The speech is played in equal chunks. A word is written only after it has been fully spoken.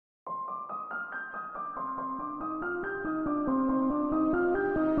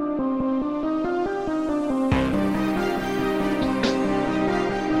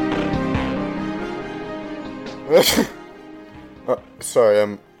Sorry,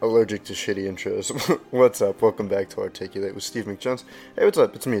 I'm allergic to shitty intros. What's up? Welcome back to Articulate with Steve McJones. Hey, what's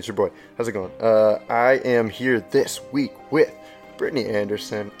up? It's me, it's your boy. How's it going? I am here this week with Brittany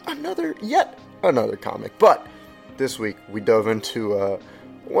Anderson, yet another comic. But this week we dove into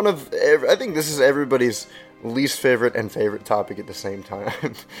I think this is everybody's least favorite and favorite topic at the same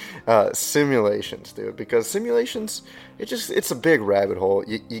time. Simulations, dude. Because simulations, it's a big rabbit hole.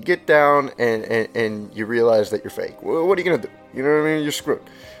 You get down and you realize that you're fake. Well, what are you gonna do? You know what I mean? You're screwed.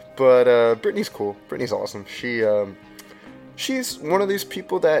 But Brittany's cool. Brittany's awesome. She's one of these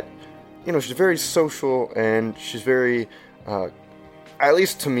people that, she's very social and she's very, at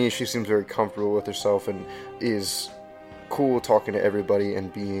least to me, she seems very comfortable with herself and is cool talking to everybody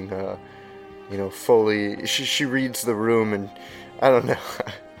and being, fully, she reads the room, and I don't know.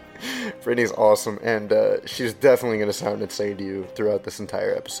 Brittany's awesome, and she's definitely going to sound insane to you throughout this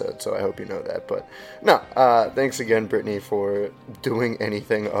entire episode, so I hope you know that. But no, thanks again, Brittany, for doing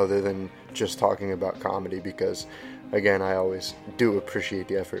anything other than just talking about comedy, because again, I always do appreciate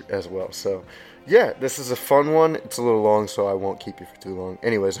the effort as well. So yeah, this is a fun one. It's a little long, so I won't keep you for too long.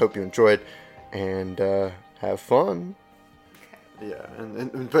 Anyways, hope you enjoyed, and have fun. Yeah,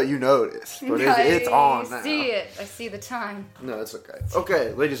 but you notice, but it's on now. I see it. I see the time. No, it's okay.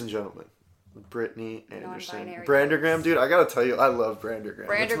 Okay, ladies and gentlemen, Brittany Anderson. Brandergram, dude, I gotta tell you, I love Brandergram.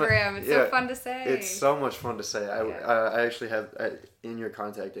 Brandergram, it's so fun to say. It's so much fun to say. I actually have, in your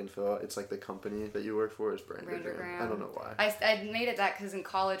contact info, it's like the company that you work for is Brandergram. I don't know why. I made it that because in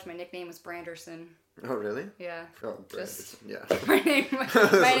college my nickname was Branderson. Oh, really? Yeah. Oh, Branderson, yeah.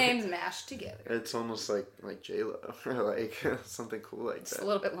 my name's mashed together. It's almost like J-Lo, or like something cool like that. Just a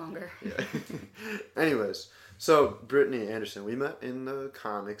little bit longer. Yeah. Anyways, so Brittany Anderson, we met in the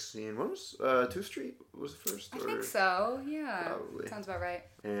comic scene. What was 2th Street was the first? I think so. Yeah. Probably. Sounds about right.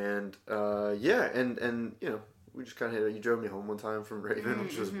 And and we just kind of you drove me home one time from Raven,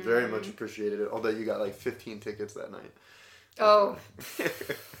 which was very much appreciated. Although you got like 15 tickets that night. Oh.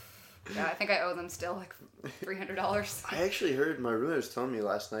 Yeah, I think I owe them still like $300. I actually heard my roommate was telling me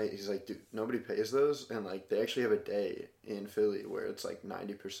last night, he's like, dude, nobody pays those, and like they actually have a day in Philly where it's like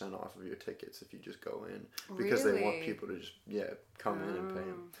 90% off of your tickets if you just go in, because they want people to just come in and pay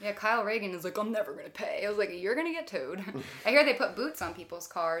them. Yeah, Kyle Reagan is like, I'm never gonna pay. I was like, you're gonna get towed. I hear they put boots on people's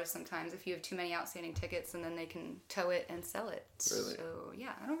cars sometimes if you have too many outstanding tickets, and then they can tow it and sell it. Really? So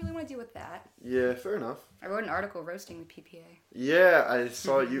yeah, I don't really want to deal with that. Yeah, fair enough. I wrote an article roasting the PPA. Yeah, I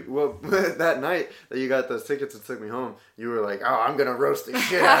saw you. Well, that night that you got those tickets that took me home, you were like, "Oh, I'm gonna roast the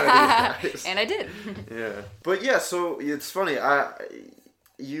shit out of these guys." And I did. Yeah, but yeah, so it's funny.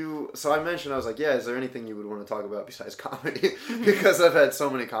 So I mentioned, I was like, yeah, is there anything you would want to talk about besides comedy? Because I've had so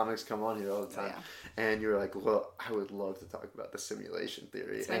many comics come on here all the time. Yeah. And you were like, well, I would love to talk about the simulation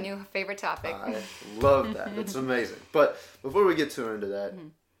theory. It's my new favorite topic. I love that. It's amazing. But before we get too into that,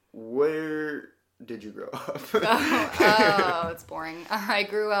 where did you grow up? oh, it's boring. I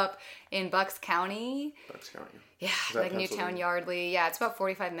grew up in Bucks County. Bucks County. Yeah, like Newtown, Yardley. Yeah, it's about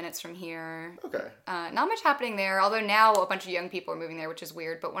 45 minutes from here. Okay. Not much happening there, although now a bunch of young people are moving there, which is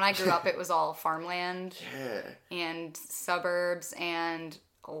weird. But when I grew up, it was all farmland and suburbs and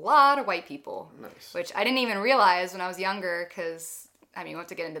a lot of white people. Nice. Which I didn't even realize when I was younger because, I mean, we'll have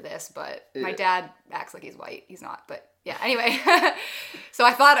to get into this, but my dad acts like he's white. He's not, but yeah, anyway. So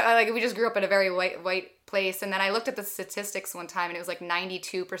I thought, like, we just grew up in a very white place, and then I looked at the statistics one time, and it was like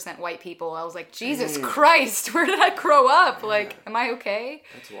 92% white people. I was like, Jesus Christ, where did I grow up? Like, am I okay?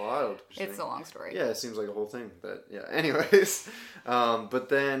 That's wild. It's a long story. Yeah, it seems like a whole thing, but yeah. Anyways, but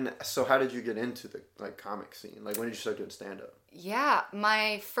then, so how did you get into the comic scene? Like, when did you start doing stand-up? Yeah,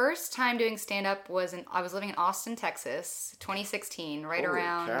 my first time doing stand-up was I was living in Austin, Texas, 2016, right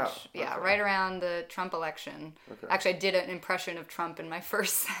around the Trump election. Okay. Actually, I did an impression of Trump in my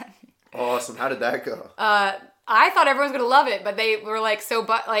first set. Awesome. How did that go? I thought everyone was going to love it, but they were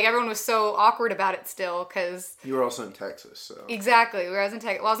everyone was so awkward about it still, because... You were also in Texas, so... Exactly. I was in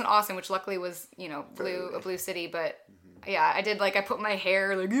Texas. Well, I was in Austin, which luckily was, a blue city, but... Yeah, I did, I put my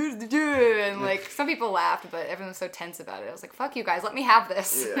hair, and, some people laughed, but everyone was so tense about it. I was like, fuck you guys, let me have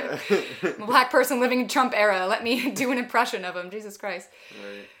this. Yeah. I'm a black person living in Trump era. Let me do an impression of him. Jesus Christ.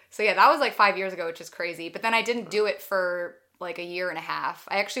 Right. So, yeah, that was, 5 years ago, which is crazy. But then I didn't do it for, a year and a half.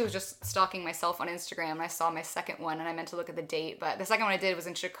 I actually was just stalking myself on Instagram, and I saw my second one, and I meant to look at the date. But the second one I did was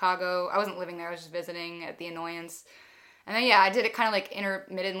in Chicago. I wasn't living there. I was just visiting at the Annoyance. And then, I did it kind of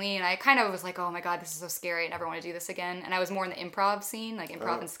intermittently, and I kind of was like, oh my God, this is so scary. I never want to do this again. And I was more in the improv scene,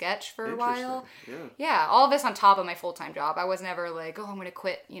 improv and sketch for a while. Yeah, all of this on top of my full-time job. I was never like, oh, I'm going to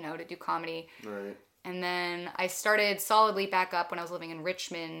quit, to do comedy. Right. And then I started solidly back up when I was living in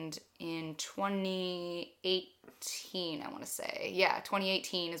Richmond in 2018. 2018, I want to say. Yeah,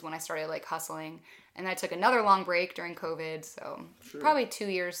 2018 is when I started like hustling. And I took another long break during COVID, so probably 2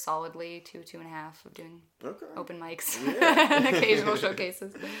 years solidly, two and a half of doing open mics and occasional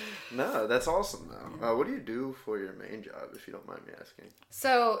showcases. No, that's awesome though. What do you do for your main job, if you don't mind me asking?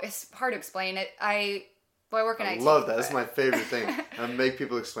 So it's hard to explain it. I work in IT. I love that. That's my favorite thing. I make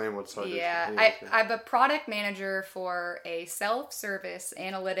people explain what's hard to explain. Yeah, I'm a product manager for a self-service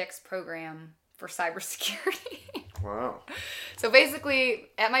analytics program for cybersecurity. Wow. So basically,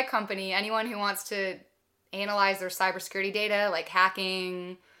 at my company, anyone who wants to analyze their cybersecurity data, like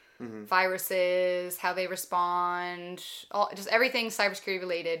hacking, viruses, how they respond, just everything cybersecurity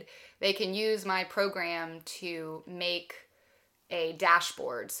related, they can use my program to make a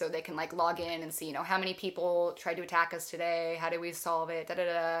dashboard so they can like log in and see, you know, how many people tried to attack us today, how did we solve it,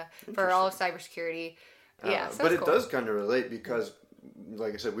 for all of cybersecurity. Yeah, so but it cool. does kind of relate because,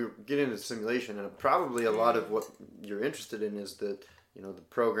 like I said, we get into simulation, and probably a lot of what you're interested in is the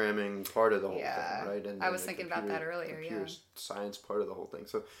programming part of the whole thing, right? And I was thinking about that earlier. Computer science part of the whole thing.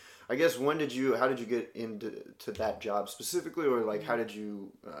 So, I guess how did you get into that job specifically, or like how did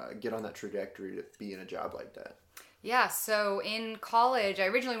you get on that trajectory to be in a job like that? Yeah, so in college, I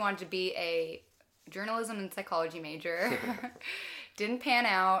originally wanted to be a journalism and psychology major. Didn't pan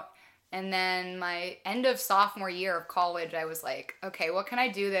out. And then my end of sophomore year of college, I was like, okay, what can I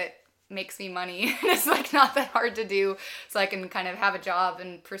do that makes me money? It's like not that hard to do, so I can kind of have a job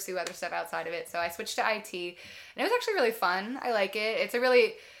and pursue other stuff outside of it. So I switched to IT, and it was actually really fun. I like it. It's a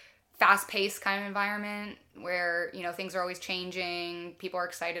really fast-paced kind of environment where, you know, things are always changing. People are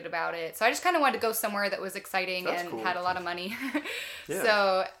excited about it. So I just kind of wanted to go somewhere that was exciting and had a lot of money. Yeah.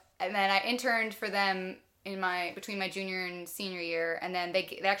 So, and then I interned for them between my junior and senior year, and then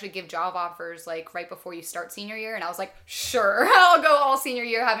they actually give job offers like right before you start senior year, and I was like, sure, I'll go all senior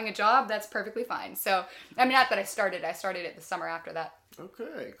year having a job. That's perfectly fine. So, I mean, not that I started it the summer after that.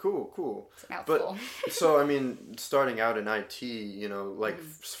 Okay, cool. So now it's cool. So, I mean, starting out in IT, you know, like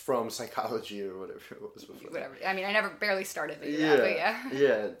from psychology or whatever it was before. Whatever. I mean, I barely started it.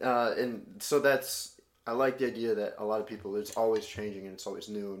 Yeah. And so I like the idea that a lot of people, it's always changing and it's always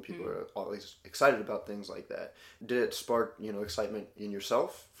new, and people are always excited about things like that. Did it spark, you know, excitement in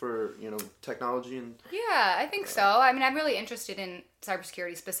yourself for, you know, technology? And yeah, I think so. I mean, I'm really interested in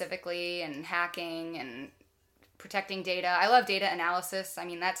cybersecurity specifically, and hacking and protecting data. I love data analysis. I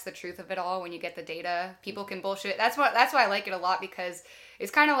mean, that's the truth of it all. When you get the data, people can bullshit. That's why I like it a lot, because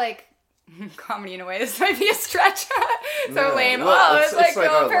it's kind of like comedy in a way. This might be a stretch. Lame. Well, it's like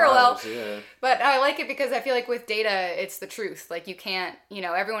no parallel. Lives, yeah. But I like it because I feel like with data, it's the truth. Like you can't, you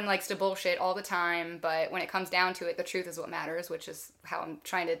know, everyone likes to bullshit all the time, but when it comes down to it, the truth is what matters, which is how I'm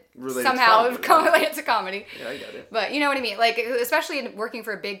trying to relate it to comedy. Yeah, I get it. But you know what I mean? Like, especially in working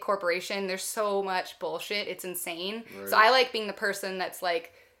for a big corporation, there's so much bullshit. It's insane. Right. So I like being the person that's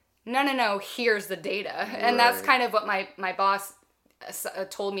like, no, here's the data. And that's kind of what my boss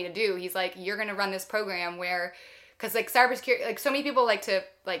told me to do. He's like, you're going to run this program where, because like cybersecurity, like so many people like to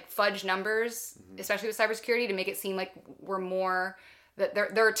like fudge numbers, especially with cybersecurity, to make it seem like we're more, that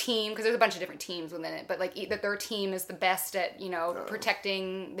their team, because there's a bunch of different teams within it, but like that their team is the best at, you know,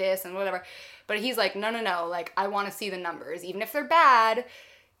 protecting this and whatever. But he's like, no, like I want to see the numbers, even if they're bad.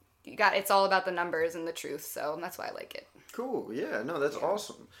 It's all about the numbers and the truth. So that's why I like it. Cool. Yeah. No, that's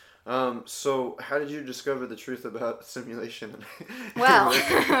awesome. So how did you discover the truth about simulation? Well,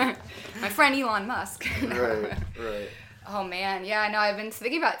 my friend Elon Musk. Right. Oh man, yeah, no, I've been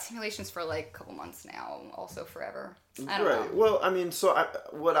thinking about simulations for like a couple months now, also forever. I don't know. Well, I mean,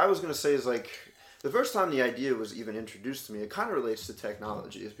 what I was going to say is like, the first time the idea was even introduced to me, it kind of relates to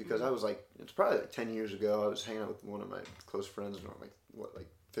technology, is because I was like, it's probably like 10 years ago, I was hanging out with one of my close friends, and I'm like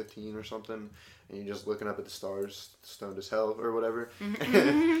 15 or something, and you're just looking up at the stars, stoned as hell or whatever.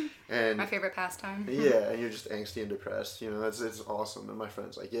 And my favorite pastime. Yeah, and you're just angsty and depressed. You know, it's awesome. And my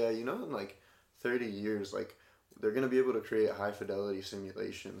friend's like, yeah, you know, in like 30 years, like they're gonna be able to create high fidelity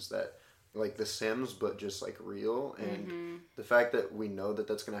simulations that, like The Sims, but just like real. And the fact that we know that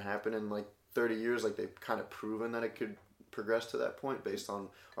that's gonna happen in like 30 years, like they've kind of proven that it could progress to that point based on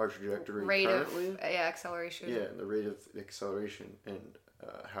our trajectory currently. Acceleration. Yeah, and the rate of acceleration and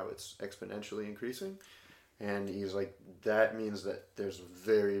how it's exponentially increasing. And he's like, that means that there's a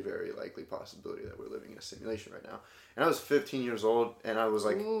very, very likely possibility that we're living in a simulation right now. And I was 15 years old, and I was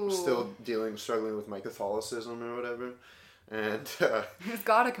like still struggling with my Catholicism or whatever. And is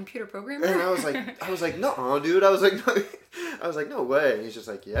God a computer programmer? And I was like, no, dude. I was like, no way. And he's just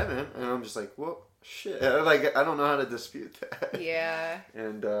like, yeah, man. And I'm just like, well, shit. Like, I don't know how to dispute that. Yeah.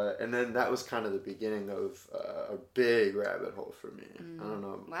 And then that was kind of the beginning of a big rabbit hole for me. I don't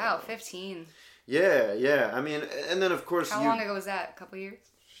know. Wow, 15. Yeah. I mean, and then of course How long ago was that? A couple years?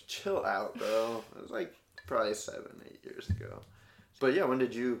 Chill out, bro. It was like probably 7-8 years ago. But yeah, when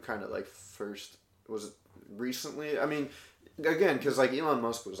did you kind of like first? Was it recently? I mean, again, because like Elon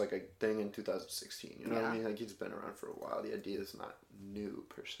Musk was like a thing in 2016. You know what I mean? Like he's been around for a while. The idea is not new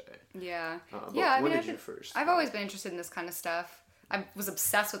per se. Yeah. When did you first? I've always been interested in this kind of stuff. I was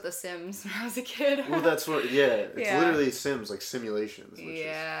obsessed with The Sims when I was a kid. Well, that's what. Yeah, it's literally Sims, like simulations. Which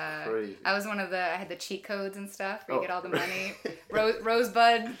is crazy. I was I had the cheat codes and stuff where you get all the money.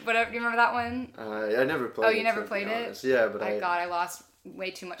 Rosebud, whatever. Do you remember that one? I never played. Oh, you never played it? Yeah, but I lost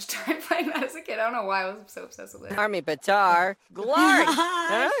way too much time playing that as a kid. I don't know why I was so obsessed with it. Army Batar. Glart.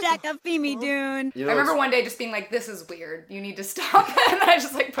 Shakafimi Dune. I remember one day just being like, "This is weird. You need to stop." And I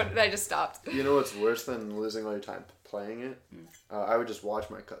just I just stopped. You know what's worse than losing all your time playing it? I would just watch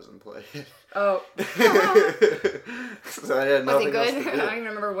my cousin play it. Oh. So I had nothing else to do. I don't even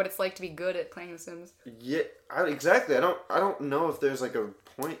remember what it's like to be good at playing The Sims. Yeah, exactly. I don't know if there's like a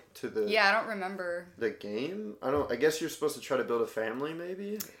point to the. Yeah, I don't remember the game. I guess you're supposed to try to build a family,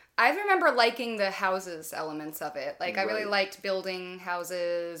 maybe. I remember liking the houses elements of it. Like I really liked building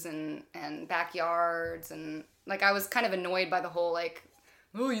houses and backyards, and like I was kind of annoyed by the whole like,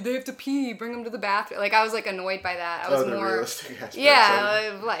 oh, they have to pee, bring them to the bathroom. Like I was like annoyed by that. I was the more realistic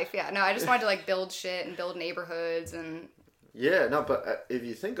aspects of life. Yeah, no, I just wanted to like build shit and build neighborhoods and. Yeah, no, but if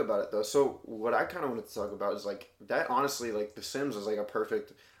you think about it though, so what I kind of wanted to talk about is like that. Honestly, like The Sims is like a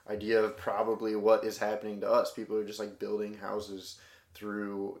perfect idea of probably what is happening to us. People are just like building houses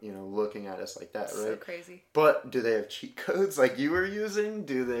through, looking at us like that, right? So crazy. But do they have cheat codes like you were using?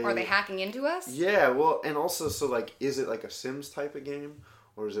 Are they hacking into us? Yeah, well, and also, so like, is it like a Sims type of game?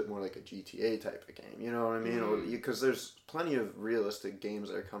 Or is it more like a GTA type of game? You know what I mean? Mm-hmm. Because there's plenty of realistic games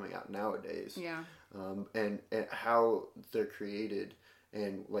that are coming out nowadays. Yeah. And how they're created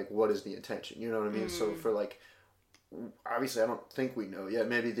and like what is the intention? You know what I mean? So for like, obviously I don't think we know yet.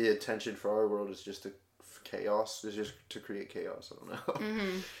 Maybe the intention for our world is just chaos. Is just to create chaos. I don't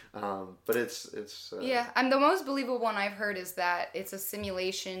know. But it's yeah. And the most believable one I've heard is that it's a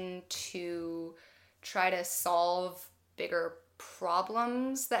simulation to try to solve bigger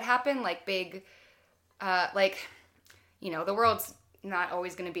problems that happen, like big, the world's not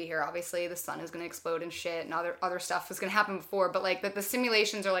always going to be here. Obviously, the sun is going to explode and shit, and other stuff is going to happen before. But like the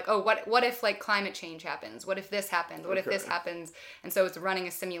simulations are like, oh, what if like climate change happens? What if this happens? What if this happens? And so it's running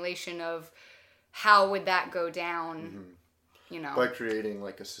a simulation of how would that go down. By creating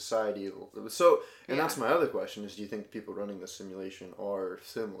like a society. So, and that's my other question is, do you think people running the simulation are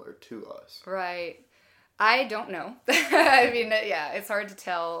similar to us? Right. I don't know. I mean, yeah, it's hard to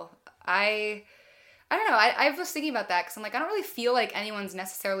tell. I don't know. I was thinking about that because I'm like, I don't really feel like anyone's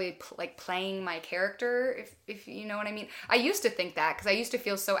necessarily playing my character, if you know what I mean. I used to think that because I used to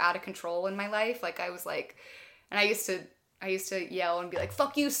feel so out of control in my life. Like I was like, and I used to yell and be like,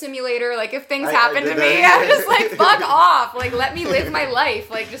 fuck you, simulator. Like if things happen to me, I'm just like, fuck off. Like let me live my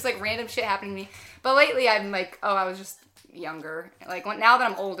life. Like just like random shit happening to me. But lately I'm like, oh, I was just younger. Like now that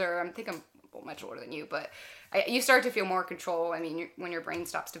I'm older, I think I'm much older than you, but you start to feel more control. I mean, when your brain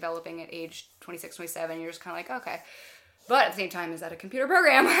stops developing at age 26, 27, you're just kind of like, okay. But at the same time, is that a computer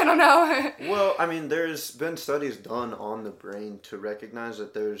program? I don't know. Well, I mean, there's been studies done on the brain to recognize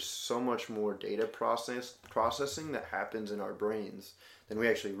that there's so much more data processing that happens in our brains than we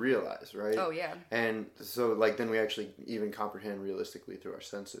actually realize, right? Oh, yeah. And so, like, then we actually even comprehend realistically through our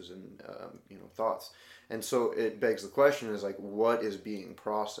senses and, thoughts. And so it begs the question is, like, what is being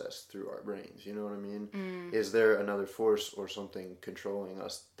processed through our brains? You know what I mean? Is there another force or something controlling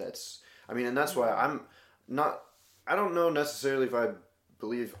us and that's why I don't know necessarily if I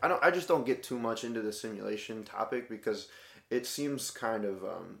believe, I just don't get too much into the simulation topic because it seems kind of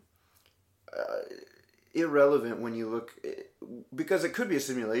irrelevant when you look, because it could be a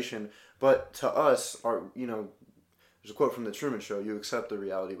simulation, but to us, there's a quote from The Truman Show, you accept the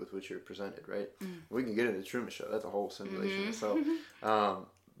reality with which you're presented, right? We can get into The Truman Show, that's a whole simulation itself.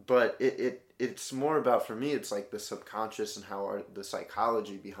 But it's more about, for me, it's like the subconscious and how the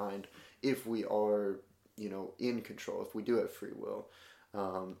psychology behind if we are, in control, if we do have free will,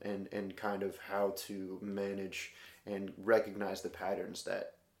 and kind of how to manage and recognize the patterns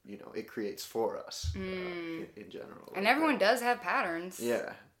that, it creates for us in general. And everyone does have patterns.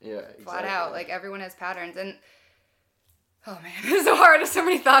 Yeah, exactly. Flat out, like everyone has patterns. And oh man, it's so hard. There's so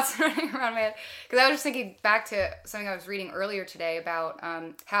many thoughts running around my head. Because I was just thinking back to something I was reading earlier today about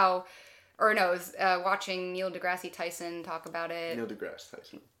watching Neil deGrasse Tyson talk about it. Neil deGrasse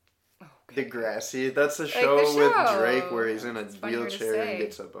Tyson. Oh Degrassi. That's the Like show the with show. Drake where he's in a It's funnier to wheelchair and say.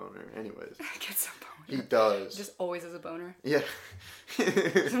 gets a boner. Anyways, Gets a boner. he does. Just always has a boner. Yeah.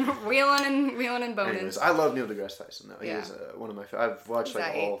 Wheeling and boning. Anyways, I love Neil deGrasse Tyson though. Yeah. He's one of my. I've watched He's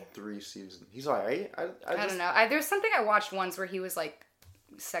like aight. all 3 seasons. He's alright. I don't know. There's something I watched once where he was like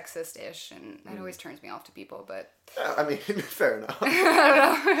sexist-ish, and that always turns me off to people. But I mean, fair enough.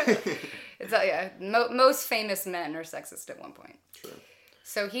 I don't know. It's most famous men are sexist at one point. True.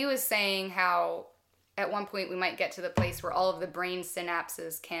 So he was saying how at one point we might get to the place where all of the brain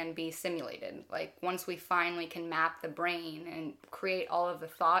synapses can be simulated. Like once we finally can map the brain and create all of the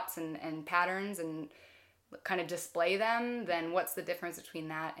thoughts and patterns and kind of display them, then what's the difference between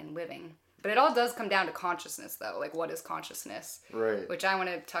that and living? But it all does come down to consciousness, though. Like, what is consciousness? Right. Which I want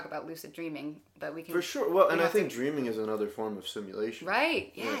to talk about lucid dreaming, but we can... For sure. Well, and we I have think to- dreaming is another form of simulation.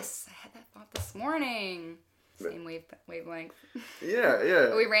 Right. Yes. I had that thought this morning. Same wavelength.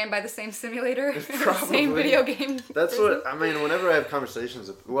 Yeah. We ran by the same simulator. Probably. Same video game. That's person. what I mean. Whenever I have conversations,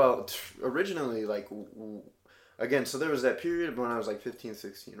 well, originally, like, again, so there was that period when I was like 15,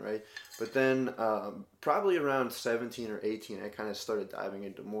 16, right? But then probably around 17 or 18, I kind of started diving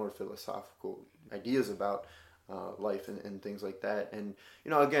into more philosophical ideas about life and things like that. And,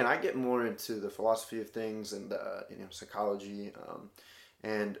 again, I get more into the philosophy of things and, psychology.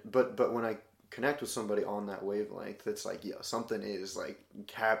 But when I connect with somebody on that wavelength, it's like, something is like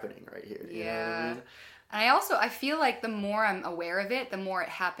happening right here. You know what I mean? And I feel like the more I'm aware of it, the more it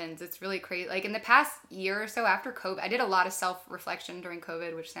happens. It's really crazy. Like in the past year or so after COVID, I did a lot of self-reflection during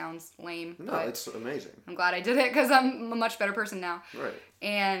COVID, which sounds lame. No, but it's amazing. I'm glad I did it because I'm a much better person now. Right.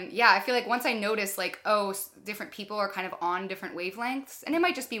 And yeah, I feel like once I notice like, different people are kind of on different wavelengths, and it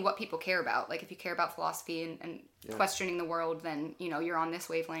might just be what people care about. Like if you care about philosophy and questioning the world, then, you're on this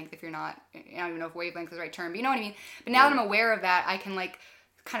wavelength. If you're not, I don't even know if wavelength is the right term, but you know what I mean? But now that I'm aware of that, I can like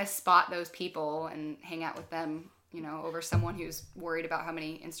kind of spot those people and hang out with them, over someone who's worried about how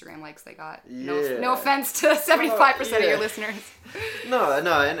many Instagram likes they got. Yeah. No offense to 75% of yeah. your listeners. No,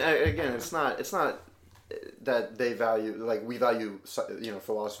 and again, it's not that they value, like we value,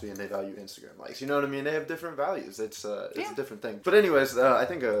 philosophy and they value Instagram likes. You know what I mean? They have different values. It's a different thing. But anyways, I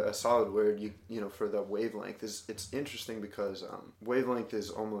think a solid word, for the wavelength it's interesting because wavelength is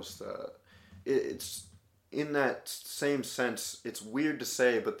almost, it's in that same sense, it's weird to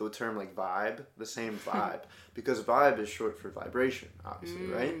say, but the term like vibe, the same vibe, because vibe is short for vibration, obviously,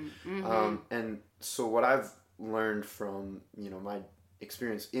 right? Mm-hmm. And so what I've learned from, my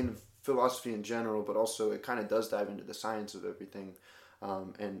experience in philosophy in general, but also it kind of does dive into the science of everything,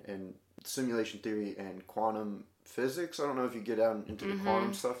 and simulation theory and quantum physics. I don't know if you get out into the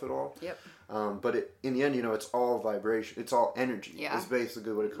quantum stuff at all. Yep. But in the end, it's all vibration. It's all energy. Yeah. It's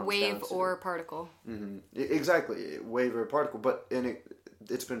basically what it comes down Wave to. or particle. Mm-hmm. Exactly. Wave or particle. But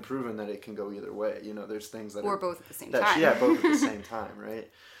it's been proven that it can go either way. There's things that Or are... both at the same time. Yeah, both at the same time, right?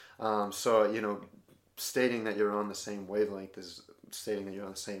 So, stating that you're on the same wavelength is stating that you're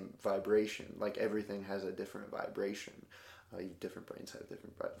on the same vibration. Like everything has a different vibration. Different brains have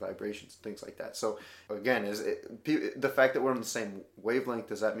different vibrations and things like that. So again, the fact that we're on the same wavelength,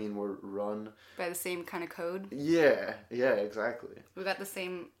 does that mean we're run by the same kind of code? Yeah, exactly. We got the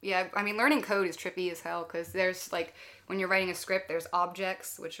same. Yeah, I mean, learning code is trippy as hell because there's like when you're writing a script, there's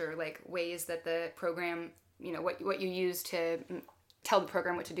objects which are like ways that the program, what you use to tell the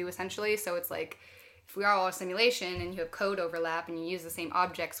program what to do essentially. So it's like if we are all a simulation and you have code overlap and you use the same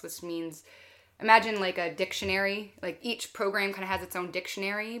objects, which means. Imagine like a dictionary, like each program kind of has its own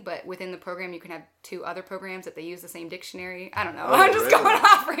dictionary, but within the program you can have 2 other programs that they use the same dictionary. I don't know. I'm just really? going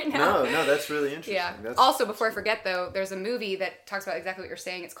off right now. No, that's really interesting. Yeah. Also, before I forget though, there's a movie that talks about exactly what you're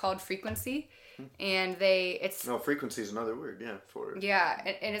saying. It's called Frequency. And No, frequency is another word, for it. Yeah,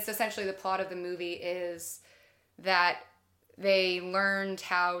 and it's essentially the plot of the movie is that they learned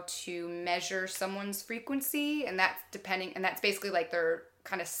how to measure someone's frequency, and that's basically like their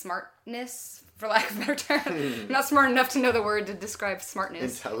kind of smartness, for lack of a better term. I'm not smart enough to know the word to describe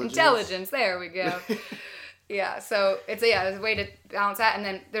smartness. Intelligence. There we go. Yeah, so it's a way to balance that, and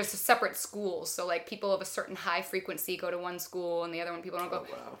then there's separate schools. So like people of a certain high frequency go to one school, and the other one people don't go.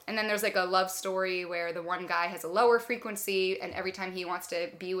 Oh, wow. And then there's like a love story where the one guy has a lower frequency, and every time he wants to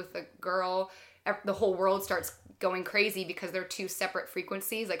be with a girl, the whole world starts going crazy because they're 2 separate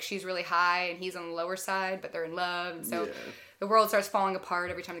frequencies. Like she's really high and he's on the lower side, but they're in love, and so the world starts falling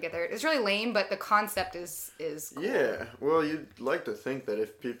apart every time they get there. It's really lame, but the concept is cool. Yeah, well, you'd like to think that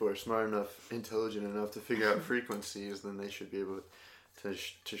if people are smart enough, intelligent enough to figure out frequencies, then they should be able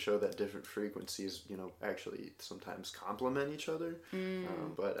to show that different frequencies, actually sometimes complement each other.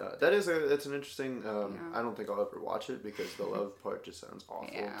 But that's an interesting. I don't think I'll ever watch it because the love part just sounds awful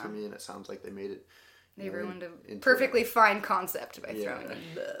to me, and it sounds like they made it. They ruined a perfectly fine concept by throwing in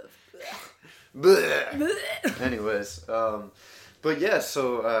love. Anyways, but yeah,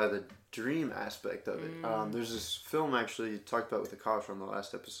 so the dream aspect of it. There's this film actually talked about with the car from the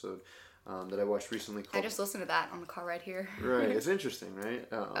last episode. That I watched recently called... I just listened to that on the car ride here. Right, it's interesting, right?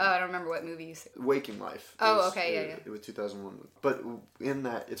 I don't remember what movie you said. Waking Life. Okay, It was 2001. But in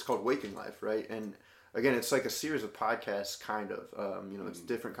that, it's called Waking Life, right? And again, it's like a series of podcasts, kind of. It's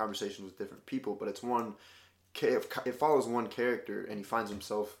different conversations with different people, but it's it follows one character, and he finds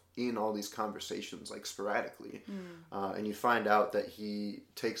himself in all these conversations, like sporadically. And you find out that he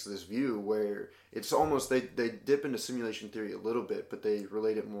takes this view where it's almost, they dip into simulation theory a little bit, but they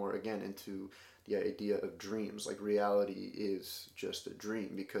relate it more, again, into the idea of dreams. Like, reality is just a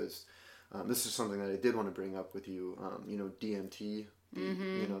dream, because this is something that I did want to bring up with you. DMT,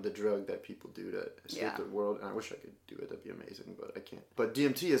 the drug that people do to escape the world. And I wish I could do it. That'd be amazing, but I can't. But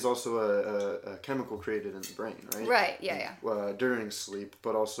DMT is also a chemical created in the brain, right? Right, yeah. During sleep,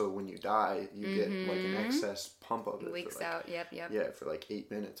 but also when you die, you get like an excess pump of it. Leaks out, yep. Yeah, for like 8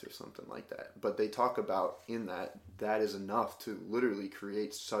 minutes or something like that. But they talk about in that is enough to literally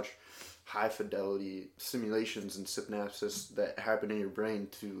create such high fidelity simulations and synapses that happen in your brain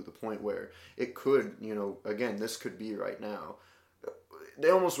to the point where it could, again, this could be right now. They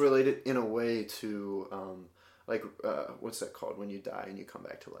almost relate it in a way to, what's that called when you die and you come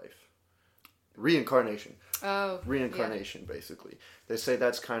back to life? Reincarnation. Oh. Reincarnation, basically. They say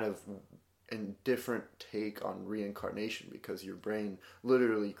that's kind of a different take on reincarnation because your brain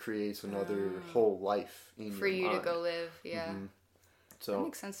literally creates another whole life in for your mind. To go live, yeah. Mm-hmm. So that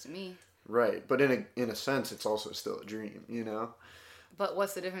makes sense to me. Right, but in a sense, it's also still a dream, But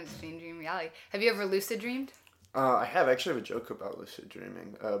what's the difference between dream and reality? Have you ever lucid dreamed? I actually have a joke about lucid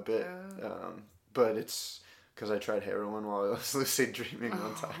dreaming a bit, but it's because I tried heroin while I was lucid dreaming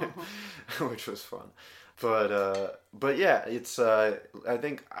one time, which was fun. But yeah, it's I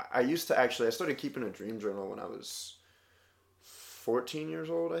think I started keeping a dream journal when I was 14 years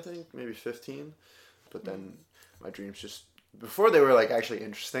old, I think, maybe 15, but then my dreams just. Before they were like actually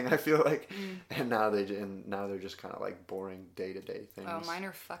interesting, I feel like, and now they're just kind of like boring day-to-day things. Oh, mine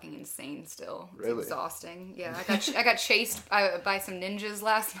are fucking insane still. It's really exhausting. Yeah, I got chased by some ninjas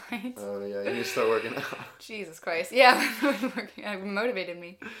last night. Oh yeah, you need to start working out. Jesus Christ, yeah, it motivated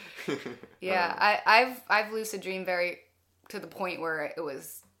me. Yeah, I've lucid dreamed very to the point where it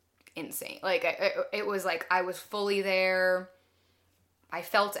was insane. Like it was like I was fully there. I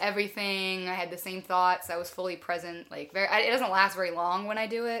felt everything. I had the same thoughts. I was fully present. Like it doesn't last very long when I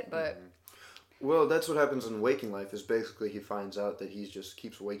do it, but. Well, that's what happens in waking life. Is basically he finds out that he just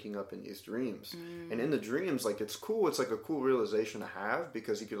keeps waking up in these dreams, and in the dreams, like it's cool. It's like a cool realization to have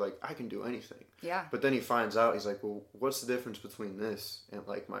because he could I can do anything. Yeah. But then he finds out he's like, well, what's the difference between this and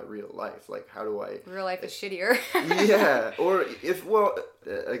like my real life? Like, how do I? Real life is shittier. Yeah. Or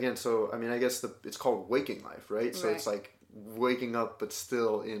again. So I mean, I guess it's called waking life, right? So it's like. Waking up but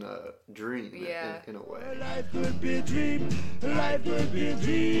still in a dream in a way. Life could be a dream. Life could be a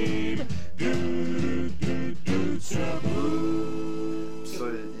dream.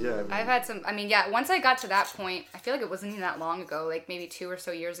 So yeah. I've had some once I got to that point, I feel like it wasn't even that long ago, like maybe 2 or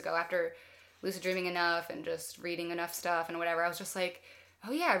so years ago after lucid dreaming enough and just reading enough stuff and whatever, I was just like,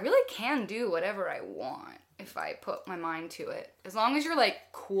 oh yeah, I really can do whatever I want if I put my mind to it. As long as you're like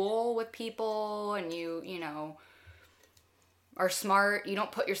cool with people and you are smart, you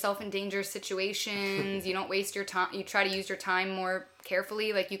don't put yourself in dangerous situations, you don't waste your time, you try to use your time more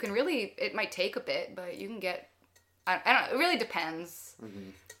carefully, like you can really, it might take a bit, but you can get, I don't know, it really depends.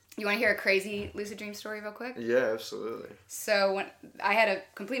 Mm-hmm. You want to hear a crazy lucid dream story real quick? Yeah, absolutely. So when I had a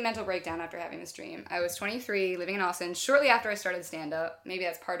complete mental breakdown after having this dream, I was 23, living in Austin, shortly after I started stand-up. Maybe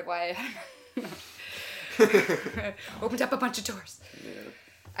that's part of why I opened up a bunch of doors. Yeah.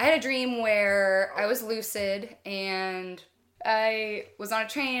 I had a dream where I was lucid and I was on a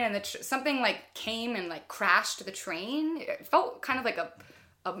train and something like came and like crashed the train. It felt kind of like a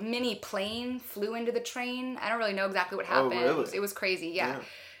mini plane flew into the train. I don't really know exactly what happened. Oh, really? It was crazy, yeah.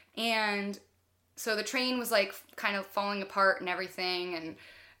 And so the train was like kind of falling apart and everything. And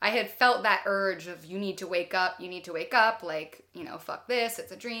I had felt that urge of you need to wake up, like, fuck this,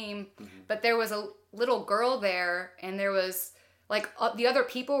 it's a dream. Mm-hmm. But there was a little girl there and there was like the other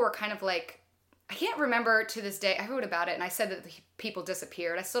people were kind of like, I can't remember to this day. I wrote about it and I said that the people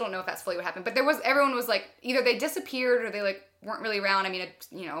disappeared. I still don't know if that's fully what happened, but everyone was like, either they disappeared or they like weren't really around. I mean,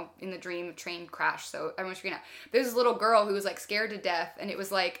 in the dream, a train crashed, so everyone's freaking out. There's this little girl who was like scared to death, and it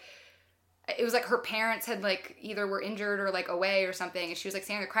was like her parents had like either were injured or like away or something, and she was like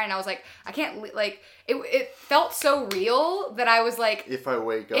standing there crying, and I was like, I can't, like, it felt so real that I was like, if I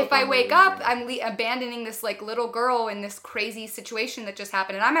wake up I'm abandoning this like little girl in this crazy situation that just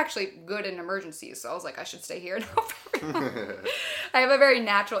happened, and I'm actually good in emergencies, so I was like, I should stay here now. I have a very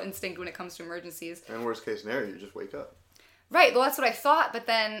natural instinct when it comes to emergencies. And worst case scenario, you just wake up. Right, well that's what I thought, but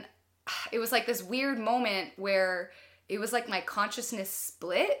then it was like this weird moment where it was like my consciousness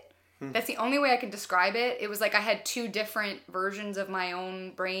split. That's the only way I can describe it. It was like I had two different versions of my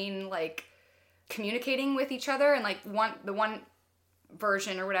own brain, like, communicating with each other. And, like, the one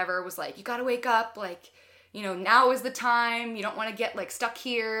version or whatever was like, you gotta wake up. Like, now is the time. You don't want to get, like, stuck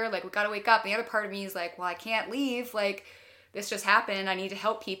here. Like, we gotta wake up. And the other part of me is like, well, I can't leave. Like, this just happened. I need to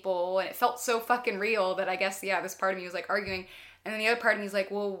help people. And it felt so fucking real that I guess, yeah, this part of me was, like, arguing. And then the other part of me is like,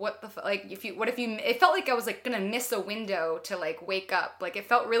 well, what the like, it felt like I was, like, gonna miss a window to, like, wake up. Like, it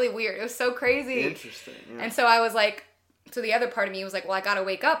felt really weird. It was so crazy. Interesting. Yeah. And so I was like, so the other part of me was like, well, I gotta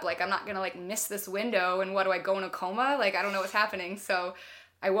wake up. Like, I'm not gonna, like, miss this window. And what, do I go in a coma? Like, I don't know what's happening. So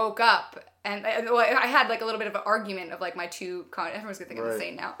I woke up, and I had, like, a little bit of an argument of, like, my two, everyone's gonna think I'm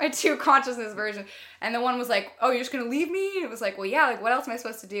insane now, my two consciousness version. And the one was like, oh, you're just gonna leave me? And it was like, well, yeah, like, what else am I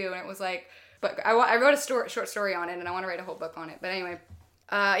supposed to do? And it was like, but I wrote a short story on it, and I want to write a whole book on it. But anyway,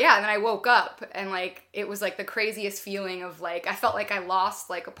 yeah, and then I woke up, and, like, it was, like, the craziest feeling of, like, I felt like I lost,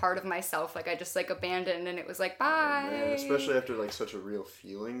 like, a part of myself. Like, I just, like, abandoned, and it was like, bye. Oh, man, especially after, like, such a real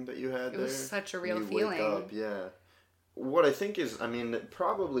feeling that you had there. It was such a real Wake feeling. up, yeah. What I think is, I mean, it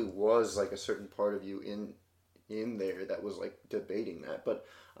probably was, like, a certain part of you in there that was, like, debating that. But,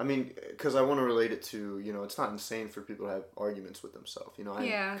 I mean, because I want to relate it to, it's not insane for people to have arguments with themselves.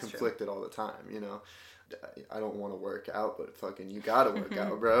 I'm conflicted all the time, I don't want to work out, but fucking you gotta work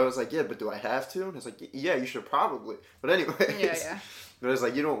out, bro. It's like, yeah, but do I have to? And it's like, yeah, you should probably. But anyways. Yeah. But it's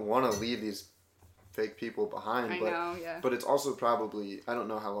like, you don't want to leave these fake people behind. I know, yeah. But it's also probably, I don't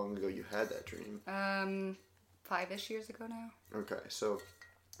know how long ago you had that dream. 5-ish years ago now. Okay, so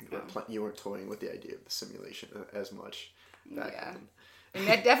you weren't toying with the idea of the simulation as much back then. And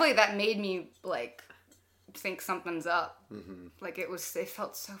that made me, like, think something's up. Mm-hmm. Like, it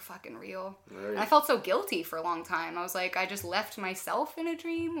felt so fucking real. Right. And I felt so guilty for a long time. I was like, I just left myself in a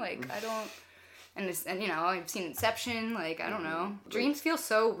dream. Like, I don't, and I've seen Inception. Like, I don't know. Dreams feel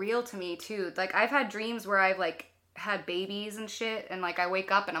so real to me too. Like, I've had dreams where I've, like, had babies and shit, and, like, I wake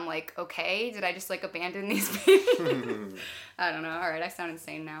up and I'm like, okay, did I just, like, abandon these babies? I don't know. All right, I sound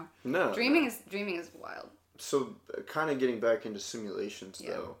insane now. No. Dreaming is wild. So, kind of getting back into simulations,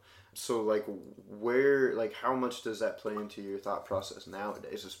 though. So, like, how much does that play into your thought process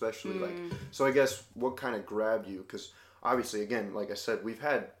nowadays, especially, like, so I guess what kind of grabbed you? Because, obviously, again, like I said, we've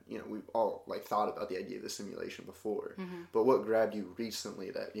all, like, thought about the idea of the simulation before, but what grabbed you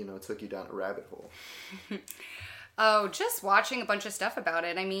recently that, took you down a rabbit hole? Oh, just watching a bunch of stuff about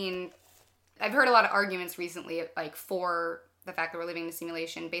it. I mean, I've heard a lot of arguments recently, like, for the fact that we're living in a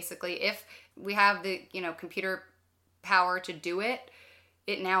simulation. Basically, if we have the, computer power to do it,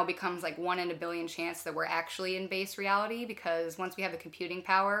 it now becomes like 1 in a billion chance that we're actually in base reality, because once we have the computing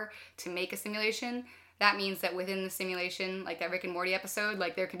power to make a simulation, that means that within the simulation, like that Rick and Morty episode,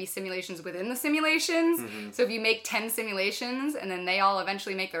 like there could be simulations within the simulations. So if you make 10 simulations and then they all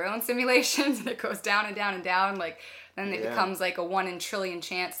eventually make their own simulations and it goes down and down and down, like then it becomes like a 1 in trillion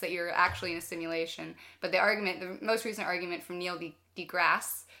chance that you're actually in a simulation. But the most recent argument from Neil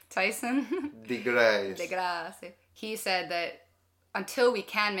deGrasse Tyson, deGrasse, he said that until we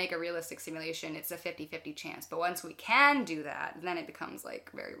can make a realistic simulation, it's a 50-50 chance. But once we can do that, then it becomes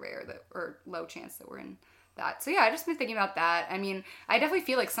like very rare or low chance that we're in that. So yeah, I just been thinking about that. I mean, I definitely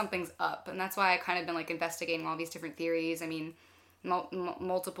feel like something's up, and that's why I kind of been like investigating all these different theories. I mean,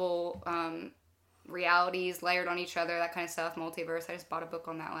 multiple realities layered on each other, that kind of stuff, multiverse. I just bought a book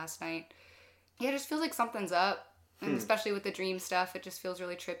on that last night. Yeah, it just feels like something's up, and especially with the dream stuff, it just feels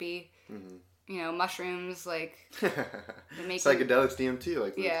really trippy. Mushrooms, like psychedelics, DMT,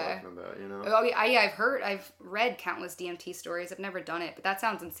 like we were talking about, Oh, yeah, I've read countless DMT stories. I've never done it, but that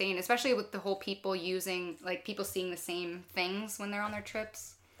sounds insane, especially with the whole people seeing the same things when they're on their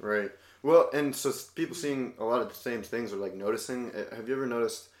trips. Right. Well, and so people seeing a lot of the same things, or like noticing. Have you ever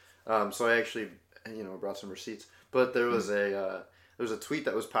noticed? So I actually, brought some receipts, but there was a tweet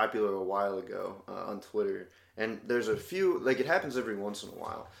that was popular a while ago on Twitter, And there's a few, like, it happens every once in a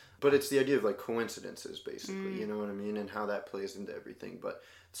while. But it's the idea of, like, coincidences, basically. You know what I mean? And how that plays into everything. But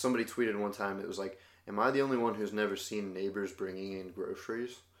somebody tweeted one time, it was like, am I the only one who's never seen neighbors bringing in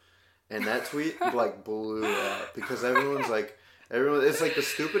groceries? And that tweet, like, blew up. Because everyone's like, it's like the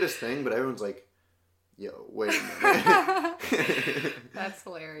stupidest thing, but everyone's like, yo, wait a minute. That's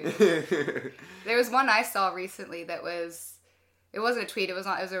hilarious. There was one I saw recently that was, it wasn't a tweet, it was a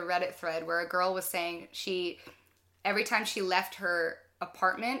Reddit thread where a girl was saying every time she left her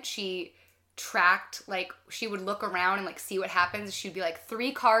apartment, she tracked, like, she would look around and, like, see what happens. She'd be like,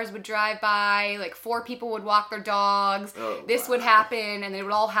 3 cars would drive by, like, 4 people would walk their dogs, this would happen, and it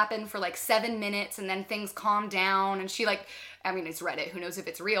would all happen for, like, 7 minutes, and then things calmed down, and she, like, I mean, it's Reddit, who knows if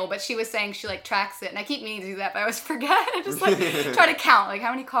it's real, but she was saying she, like, tracks it, and I keep meaning to do that, but I always forget. I just, like, try to count, like, how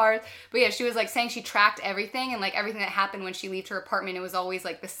many cars. But, yeah, she was, like, saying she tracked everything, and, like, everything that happened when she left her apartment, it was always,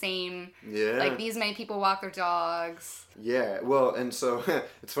 like, the same. Yeah. Like, these many people walk their dogs. Yeah, well, and so,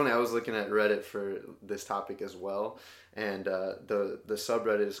 it's funny, I was looking at Reddit for this topic as well, and the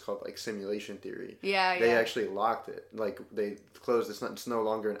subreddit is called, like, Simulation Theory. Yeah, They actually locked it. Like, they closed it. It's no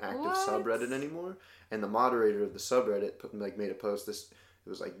longer an active What? subreddit anymore. And the moderator of the subreddit made a post. It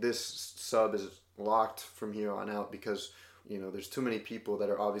was like, this sub is locked from here on out because, you know, there's too many people that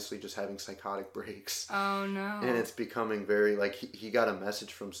are obviously just having psychotic breaks. Oh, no. And it's becoming very, like, he got a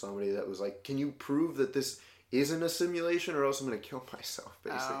message from somebody that was like, can you prove that this isn't a simulation or else I'm going to kill myself,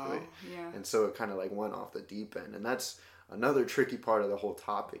 basically. Oh, yeah. And so it kind of, like, went off the deep end. And that's another tricky part of the whole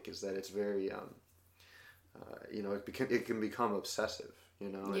topic, is that it's very, you know, it can become obsessive. You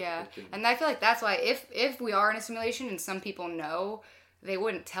know, yeah, and I feel like that's why if we are in a simulation and some people know, they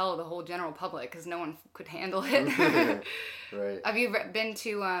wouldn't tell the whole general public because no one could handle it. Right. Have you been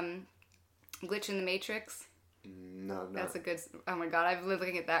to Glitch in the Matrix? No. That's a good. Oh my god, I've been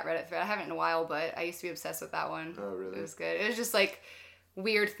looking at that Reddit thread. I haven't in a while, but I used to be obsessed with that one. Oh really? It was good. It was just like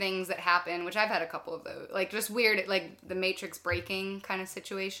weird things that happen, which I've had a couple of those. Like just weird, like the Matrix breaking kind of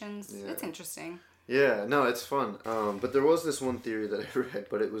situations. Yeah. It's interesting. Yeah, no, it's fun. But there was this one theory that I read,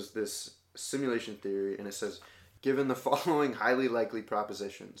 but it was this simulation theory, and it says, given the following highly likely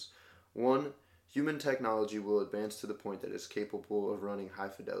propositions. 1, human technology will advance to the point that it's capable of running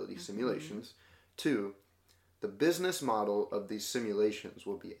high-fidelity simulations. 2, the business model of these simulations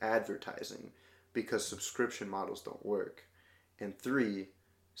will be advertising because subscription models don't work. And 3,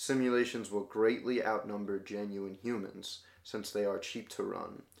 simulations will greatly outnumber genuine humans since they are cheap to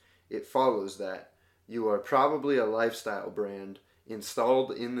run. It follows that you are probably a lifestyle brand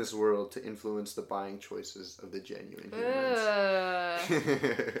installed in this world to influence the buying choices of the genuine humans.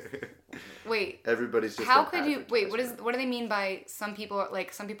 Wait. Everybody's just. How could you wait? What do they mean by some people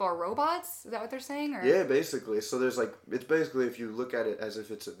are robots? Is that what they're saying? Or? Yeah, basically. So there's like, it's basically if you look at it as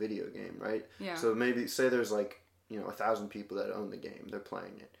if it's a video game, right? Yeah. So maybe say there's like 1,000 people that own the game, they're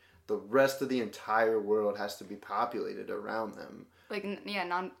playing it. The rest of the entire world has to be populated around them. Like,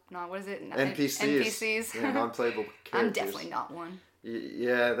 yeah, what is it? NPCs. NPCs. Yeah, non-playable characters. I'm definitely not one.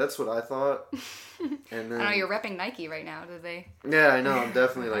 Yeah, that's what I thought. And then, I know you're repping Nike right now. Did they? Yeah, I know. I'm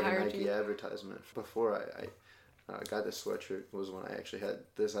definitely like a Nike you. advertisement. Before I got this sweatshirt was when I actually had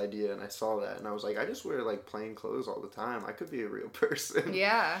this idea, and I saw that, and I was like, I just wear like plain clothes all the time. I could be a real person.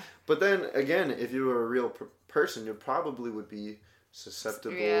 Yeah. But then again, if you were a real person, you probably would be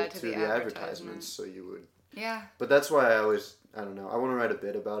susceptible to the advertisements, so you would. Yeah. But that's why I don't know. I want to write a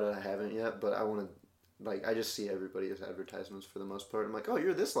bit about it. I haven't yet, but I want to, like, I just see everybody as advertisements for the most part. I'm like, oh,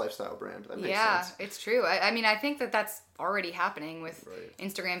 you're this lifestyle brand. That makes sense. Yeah, it's true. I mean, I think that's already happening with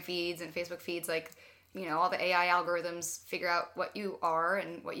Instagram feeds and Facebook feeds. Like, all the AI algorithms figure out what you are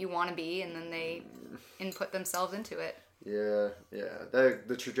and what you want to be, and then they input themselves into it. Yeah.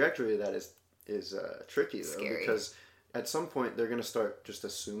 The trajectory of that is tricky, though. Scary. Because at some point, they're going to start just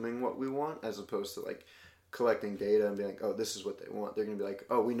assuming what we want as opposed to, like, collecting data and being like, oh, this is what they want. They're going to be like,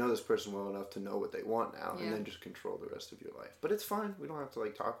 oh, we know this person well enough to know what they want now, and then just control the rest of your life. But it's fine. We don't have to,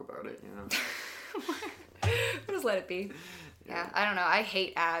 like, talk about it, We'll just let it be. Yeah, I don't know. I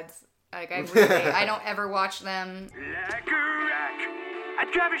hate ads. Like, I don't ever watch them. Like a rock. I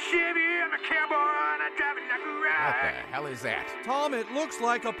drive a Chevy, I'm a cowboy, and I drive it like a rock. What the hell is that? Tom, it looks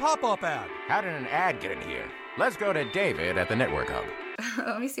like a pop-up ad. How did an ad get in here? Let's go to David at the Network Hub.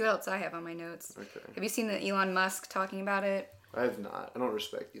 Let me see what else I have on my notes. Okay. Have you seen the Elon Musk talking about it? I have not. I don't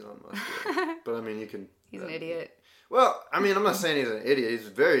respect Elon Musk yet. But, I mean, you can... He's an idiot. Well, I mean, I'm not saying he's an idiot. He's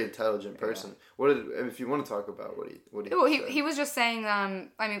a very intelligent person. If you want to talk about what he was just saying, I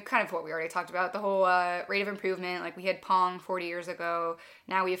mean, kind of what we already talked about, the whole rate of improvement. Like, we had Pong 40 years ago.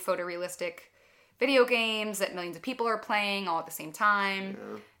 Now we have photorealistic video games that millions of people are playing all at the same time.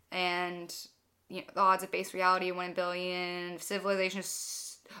 Yeah. And the odds of base reality 1 in a billion, civilization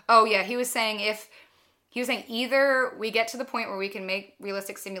is... Oh, yeah, he was saying either we get to the point where we can make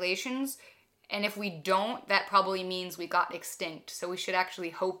realistic simulations, and if we don't, that probably means we got extinct. So we should actually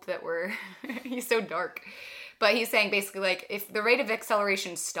hope that we're... He's so dark. But he's saying basically, like, if the rate of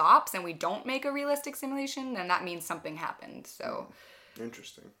acceleration stops and we don't make a realistic simulation, then that means something happened. So...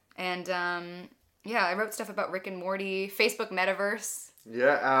 Interesting. And, yeah, I wrote stuff about Rick and Morty, Facebook Metaverse.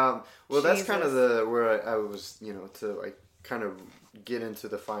 Yeah, well, that's kind of Jesus. where I was, to like kind of get into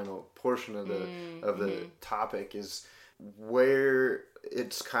the final portion of the topic is where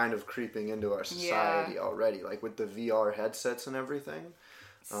it's kind of creeping into our society already, like with the VR headsets and everything.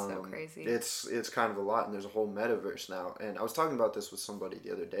 So crazy. It's kind of a lot, and there's a whole metaverse now. And I was talking about this with somebody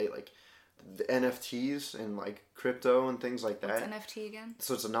the other day, like the NFTs and like crypto and things like that. What's NFT again?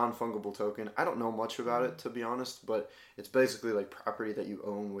 So it's a non-fungible token. I don't know much about it, to be honest, but it's basically like property that you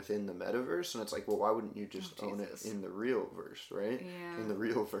own within the metaverse. And it's like, well, why wouldn't you just own it in the real verse, right? Yeah. In the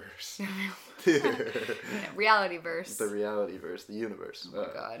real verse. Reality verse. The reality verse, the universe. Oh my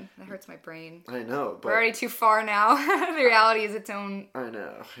god, that hurts my brain. I know, but We're already too far now. The reality is its own. I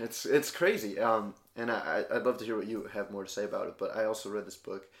know. It's crazy. And I'd love to hear what you have more to say about it, but I also read this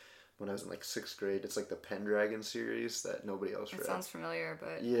book when I was in like 6th grade. It's like the Pendragon series that nobody else read. It sounds familiar,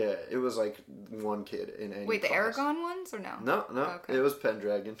 but... Yeah, it was like one kid in any Wait, the class. Aragon ones or no? No, Okay. It was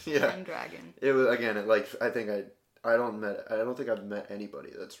Pendragon. Yeah. Pendragon. It was, again, I don't think I've met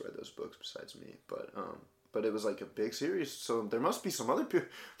anybody that's read those books besides me, but it was like a big series, so there must be some other people,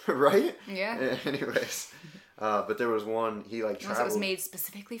 right? Yeah. Anyways, but there was one, he like traveled. Unless it was made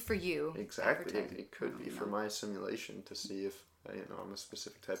specifically for you. Exactly. Every time. It could be for my simulation to see if I'm a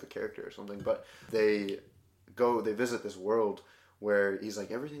specific type of character or something. But they visit this world where he's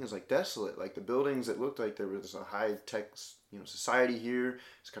like, everything is like desolate. Like the buildings, it looked like there was a high tech society here.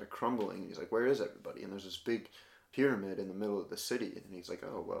 It's kind of crumbling. He's like, where is everybody? And there's this big pyramid in the middle of the city. And he's like,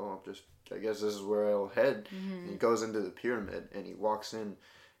 oh well, I guess this is where I'll head. Mm-hmm. And he goes into the pyramid and he walks in.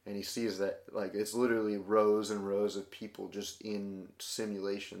 And he sees that, like, it's literally rows and rows of people just in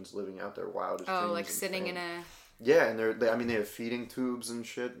simulations living out their wildest dreams. Oh, like sitting in a... Yeah, and they have feeding tubes and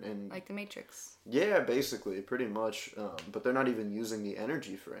shit. And Like the Matrix. Yeah, basically, pretty much. But they're not even using the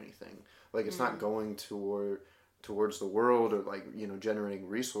energy for anything. Like, it's not going towards the world or, like, generating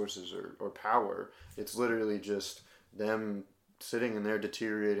resources or power. It's literally just them sitting in there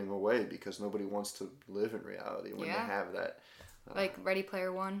deteriorating away because nobody wants to live in reality when they have that... Like Ready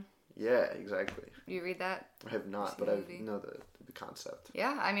Player One? Yeah, exactly. You read that? I have not, but I know the concept.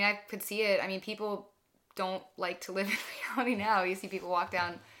 Yeah, I mean, I could see it. I mean, people don't like to live in reality now. You see people walk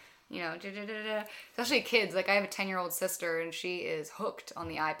down, especially kids. Like, I have a 10-year-old sister, and she is hooked on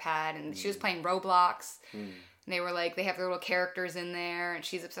the iPad, and she was playing Roblox. And they were like, they have their little characters in there, and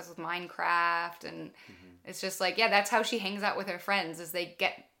she's obsessed with Minecraft, and it's just like, yeah, that's how she hangs out with her friends, is they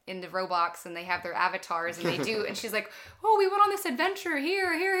get into Roblox and they have their avatars and they do, and she's like, oh, we went on this adventure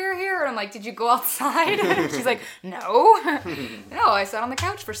here, and I'm like, did you go outside? She's like, no, I sat on the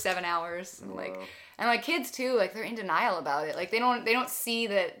couch for 7 hours. And like kids too, like they're in denial about it. Like they don't see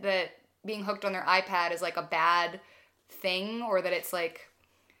that being hooked on their iPad is like a bad thing, or that it's like,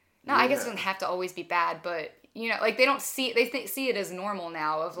 no, I guess it doesn't have to always be bad, but like they don't see it, they see it as normal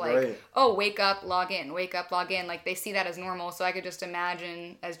now of like, oh, wake up, log in. Like they see that as normal. So I could just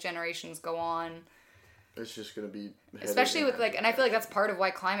imagine as generations go on, it's just going to be... Especially with like, and I feel like that's part of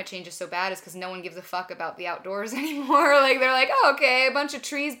why climate change is so bad, is because no one gives a fuck about the outdoors anymore. Like they're like, oh, okay, a bunch of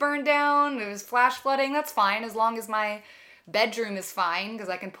trees burned down, there was flash flooding, that's fine as long as my bedroom is fine because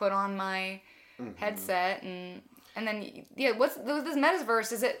I can put on my headset and then, yeah, what's this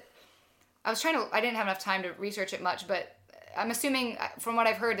metaverse? Is it... I didn't have enough time to research it much, but I'm assuming from what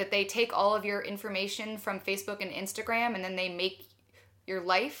I've heard that they take all of your information from Facebook and Instagram and then they make your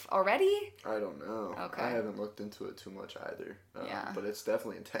life already? I don't know. Okay. I haven't looked into it too much either. Yeah. But it's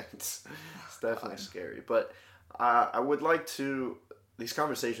definitely intense. It's definitely scary. But I would like to... These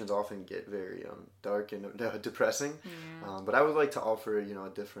conversations often get very dark and depressing. Yeah. But I would like to offer, a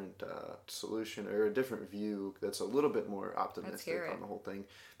different solution or a different view that's a little bit more optimistic on the whole thing.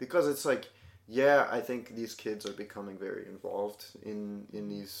 Because it's like, yeah, I think these kids are becoming very involved in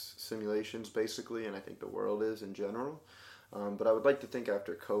these simulations, basically, and I think the world is in general. But I would like to think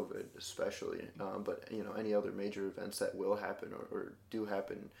after COVID, especially, but any other major events that will happen or do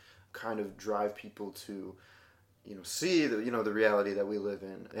happen, kind of drive people to, see the the reality that we live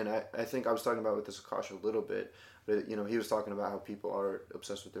in. And I think I was talking about with this Akash a little bit, but he was talking about how people are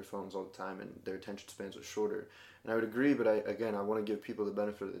obsessed with their phones all the time and their attention spans are shorter. And I would agree, but I want to give people the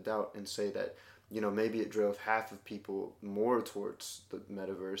benefit of the doubt and say that maybe it drove half of people more towards the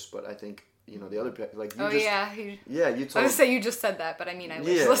metaverse, but I think you know, the other like you Oh just yeah. yeah you I was told gonna say you just said that, but I mean I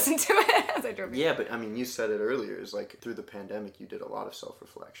Yeah. listened to it as I drove. yeah, but I mean you said it earlier. It's like through the pandemic you did a lot of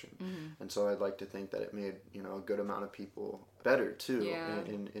self-reflection, and so I'd like to think that it made, you know, a good amount of people better too Yeah.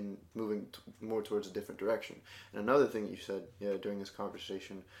 in moving more towards a different direction. And another thing you said during this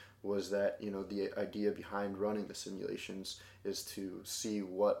conversation was that, you know, the idea behind running the simulations is to see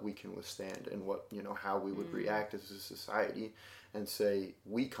what we can withstand and what, you know, how we would react as a society, and say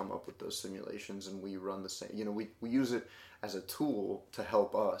we come up with those simulations and we run the same, you know, we use it as a tool to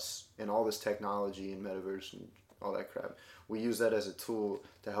help us in all this technology and metaverse and all that crap. We use that as a tool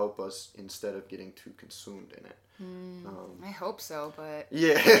to help us instead of getting too consumed in it. I hope so, but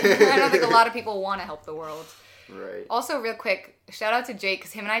Yeah. I don't think a lot of people want to help the world. Right. Also, real quick, shout out to Jake,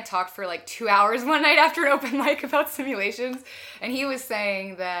 because him and I talked for like 2 hours one night after an open mic about simulations, and he was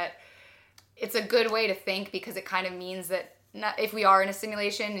saying that it's a good way to think because it kind of means that if we are in a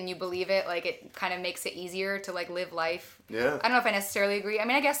simulation and you believe it, like it kind of makes it easier to like live life. Yeah. I don't know if I necessarily agree. I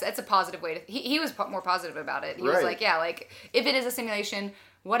mean, I guess that's a positive way to. He was more positive about it. He was Right. like, yeah, like if it is a simulation,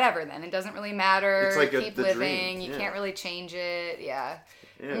 whatever. Then it doesn't really matter. It's like keep the living. dream. You Yeah. can't really change it. Yeah.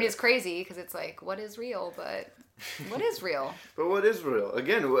 I Yeah. mean, it's crazy because it's like, what is real? But what is real? But what is real?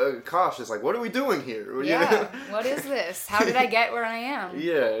 Again, cautious. Like, what are we doing here? You Yeah. know? What is this? How did I get where I am?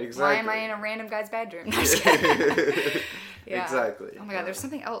 Yeah, exactly. Why am I in a random guy's bedroom? No, I'm just kidding. Yeah. Exactly. Oh my god, there's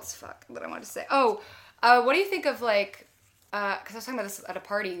something else, that I wanted to say. Oh, what do you think of like, because I was talking about this at a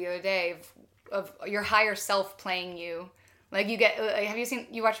party the other day, of your higher self playing you. Like you get, have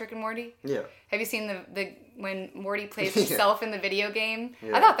you watch Rick and Morty? Yeah. Have you seen the when Morty plays Yeah. himself in the video game?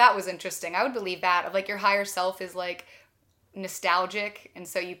 Yeah. I thought that was interesting. I would believe that, of like your higher self is like nostalgic, and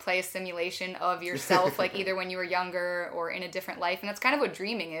so you play a simulation of yourself like either when you were younger or in a different life, and that's kind of what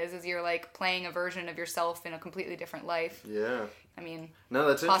dreaming is you're like playing a version of yourself in a completely different life. Yeah. I mean, No,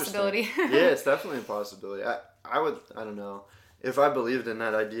 that's possibility. interesting. Yeah, it's definitely a possibility. I don't know. If I believed in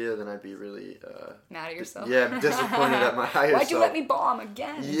that idea, then I'd be really mad at yourself. Yeah, disappointed at my higher Why'd you self. let me bomb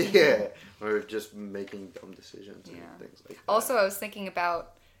again? Yeah, or just making dumb decisions and Yeah. things like that. Also, I was thinking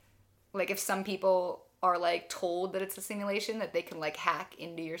about like if some people are like told that it's a simulation, that they can like hack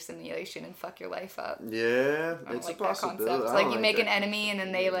into your simulation and fuck your life up. Yeah, I don't it's like a that possibility. concept. I Like don't you make that. an enemy and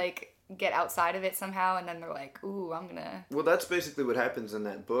then they like get outside of it somehow, and then they're like, ooh, I'm gonna. Well, that's basically what happens in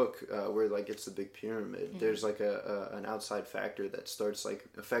that book, where like it's the big Mm-hmm. pyramid. There's like an outside factor that starts like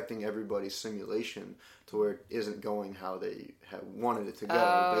affecting everybody's simulation to where it isn't going how they have wanted it to go,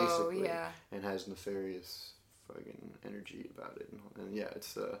 Oh, basically, yeah. and has nefarious fucking energy about it. And yeah,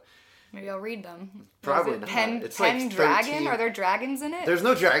 it's Maybe I'll read them. Probably What is it? not. It's Pen like Dragon? 13. Are there dragons in it? there's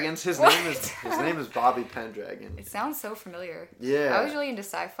no dragons. His What? name is Bobby Pendragon. It sounds so familiar. Yeah. I was really into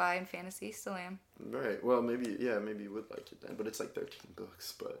sci-fi and fantasy. Still am. Right. Well, maybe you would like it then, but it's like 13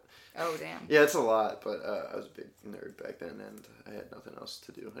 books, but. Oh damn. Yeah, it's a lot, but I was a big nerd back then, and I had nothing else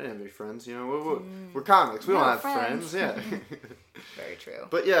to do. I didn't have any friends, you know. We're comics. We No don't have friends. friends. Yeah. Very true.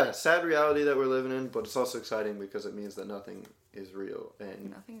 But yeah, sad reality that we're living in, but it's also exciting because it means that nothing is real,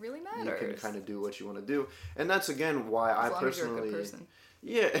 and Nothing really you matters. can kind of do what you want to do. And that's, again, why I as long as you're a personally... good person.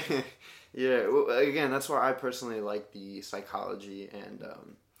 Yeah. Yeah. Well, again, that's why I personally like the psychology and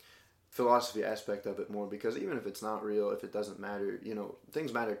philosophy aspect of it more, because even if it's not real, if it doesn't matter, you know,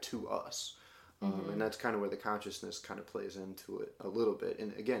 things matter to us. And that's kind of where the consciousness kind of plays into it a little bit.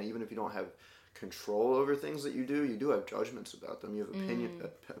 And again, even if you don't have control over things that you do have judgments about them. You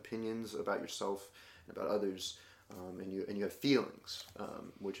have opinions about yourself and about others. And you have feelings,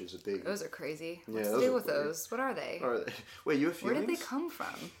 which is a big... Those are crazy. Yeah, What's those to do are with weird. those? What are they? Wait, you have Where feelings? did they come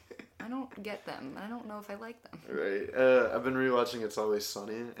from? I don't get them. I don't know if I like them. Right. I've been rewatching It's Always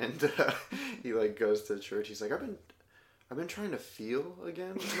Sunny, and he like goes to church. He's like, I've been trying to feel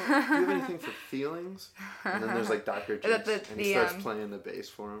again. Do you have anything for feelings? And then there's like Dr. Jinx, and he starts playing the bass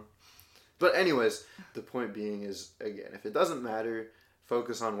for him. But anyways, the point being is, again, if it doesn't matter,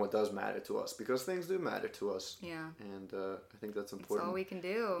 focus on what does matter to us, because things do matter to us. Yeah. And I think that's That's important. all we can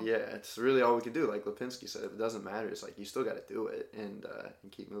do. Yeah, it's really all we can do. Like Lipinski said, if it doesn't matter, it's like you still got to do it and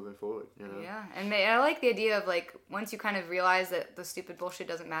keep moving forward. You know. Yeah, and I like the idea of like once you kind of realize that the stupid bullshit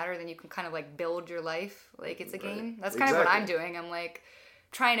doesn't matter, then you can kind of like build your life like it's a game. That's kind of what I'm doing. I'm like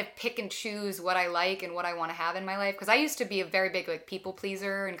trying to pick and choose what I like and what I want to have in my life, because I used to be a very big like people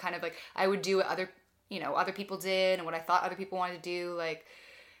pleaser and kind of like I would do what other people did and what I thought other people wanted to do, like,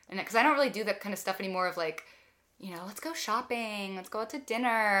 and because I don't really do that kind of stuff anymore of like, let's go shopping, let's go out to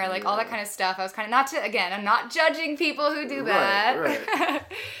dinner, like all that kind of stuff. I was kind of I'm not judging people who do that. Right.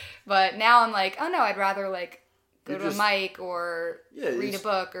 But now I'm like, oh no, I'd rather like go You're to just- a mic or Yeah, read a it's-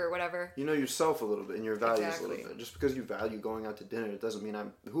 book or whatever. You know yourself a little bit and your values a Exactly. little bit. Just because you value going out to dinner, it doesn't mean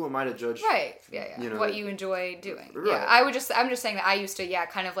who am I to judge? Right. Yeah. You know, what you enjoy doing. Right. Yeah. I'm just saying that I used to,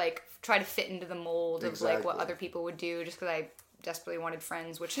 kind of like try to fit into the mold of like what Exactly. other people would do just because I desperately wanted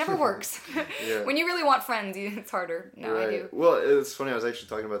friends, which never works. Yeah. When you really want friends, it's harder. No, I do. Well, it's funny. I was actually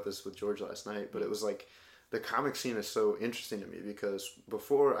talking about this with George last night, but it was like the comic scene is so interesting to me because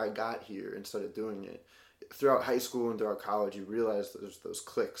before I got here and started doing it, throughout high school and throughout college, you realize that there's those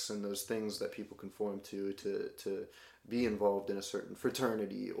cliques and those things that people conform to be involved in a certain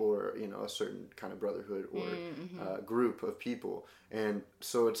fraternity or a certain kind of brotherhood or group of people. And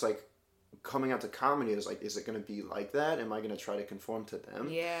so it's like coming out to comedy is like, is it going to be like that? Am I going to try to conform to them?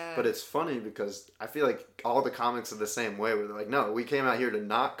 Yeah. But it's funny because I feel like all the comics are the same way where they're like, no, we came out here to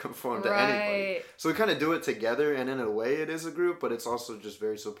not conform to anybody. Right. So we kind of do it together, and in a way it is a group, but it's also just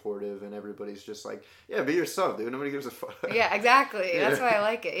very supportive, and everybody's just like, yeah, be yourself, dude. Nobody gives a fuck. Yeah, exactly. That's why I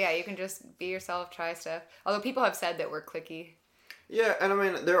like it. Yeah, you can just be yourself, try stuff. Although people have said that we're cliquey. Yeah, and I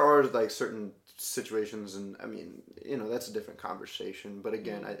mean, there are like certain situations, and I mean, that's a different conversation. But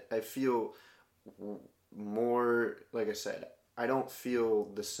again, I feel more, like I said, I don't feel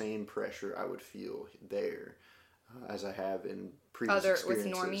the same pressure I would feel there as I have in previous With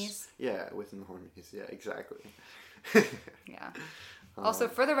experiences. normies? Yeah, with normies. Yeah, exactly. Yeah. Also,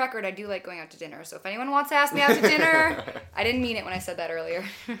 for the record, I do like going out to dinner. So if anyone wants to ask me out to dinner, I didn't mean it when I said that earlier.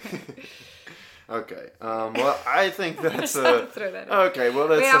 Okay. Well, I think that's Throw that in. okay. Well,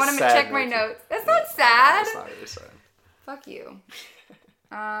 that's Wait, I want to check my notes. That's not sad. That's not really sad. Fuck you.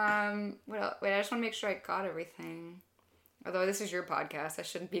 What else? Wait, I just want to make sure I got everything. Although this is your podcast, I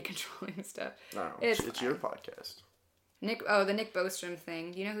shouldn't be controlling stuff. No, It's it's your podcast. the Nick Bostrom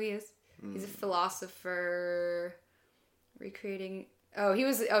thing. Do you know who he is? He's a philosopher recreating. He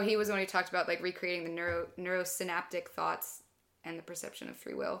was when he talked about like recreating the neurosynaptic thoughts and the perception of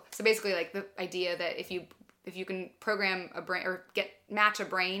free will. So basically, like the idea that if you can program a brain or match a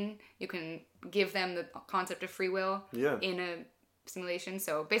brain, you can give them the concept of free will in a simulation.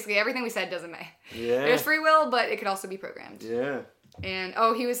 So basically, everything we said doesn't matter. Yeah. There's free will, but it could also be programmed. Yeah. And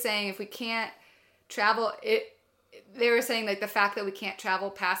he was saying if we can't travel they were saying like the fact that we can't travel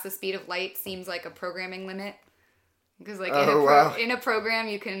past the speed of light seems like a programming limit. Because like in a program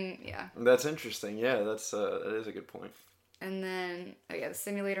you can That's interesting. Yeah, that is a good point. And then the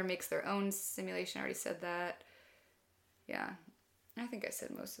simulator makes their own simulation. I already said that. Yeah. I think I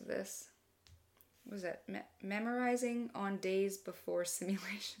said most of this. What was that? Memorizing on days before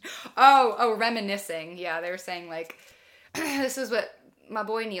simulation. Oh, reminiscing. Yeah, they were saying like this is what my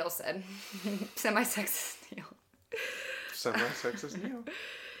boy Neil said. Semi-sexist Neil. Semi-sexist Neil.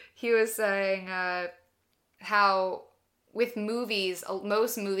 He was saying how with movies,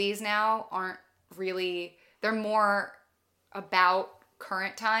 most movies now aren't really, they're more about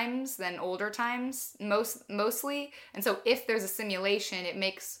current times than older times, mostly. And so if there's a simulation,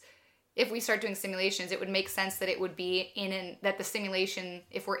 if we start doing simulations, it would make sense that it would be that the simulation,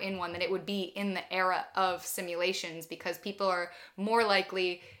 if we're in one, that it would be in the era of simulations, because people are more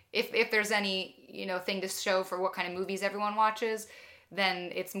likely, if there's any, thing to show for what kind of movies everyone watches,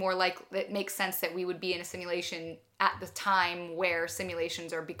 then it's more like it makes sense that we would be in a simulation at the time where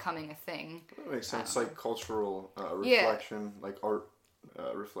simulations are becoming a thing. That makes sense. Like cultural reflection, like art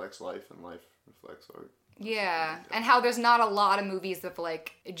reflects life and life reflects art. Yeah, and how there's not a lot of movies of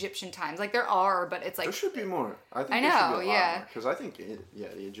like Egyptian times. Like there are, but it's like there should be more. I think I there know, should be a lot yeah. more, because I think the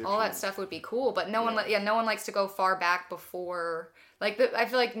Egyptian all that stuff would be cool, but no one likes to go far back before. Like I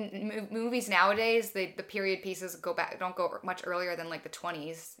feel like movies nowadays, the period pieces don't go much earlier than like the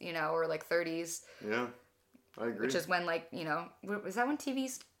 20s, or like 30s. Yeah, I agree. Which is when was that when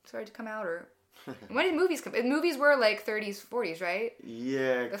TVs started to come out, or when did movies come? Movies were like 30s, 40s, right?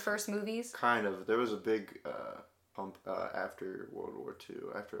 Yeah, the first movies. Kind of. There was a big pump after World War II,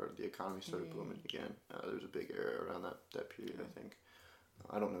 after the economy started booming again. There was a big era around that period. I think.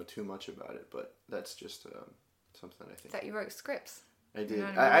 I don't know too much about it, but that's just something I think. I thought you wrote scripts. I did.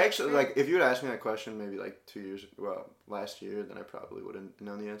 I actually, like, if you had asked me that question maybe like last year, then I probably would have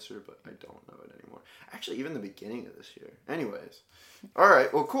known the answer, but I don't know it anymore. Actually, even the beginning of this year. Anyways. All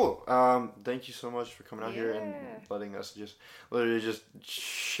right. Well, cool. Thank you so much for coming out here and letting us literally just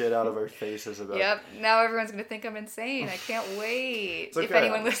shit out of our faces about. Yep. Now everyone's going to think I'm insane. I can't wait. It's okay. If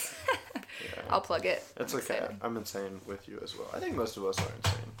anyone listens, I'll plug it. That's okay. I'm insane with you as well. I think most of us are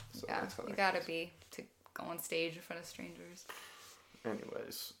insane. So that's how you got to be to go on stage in front of strangers.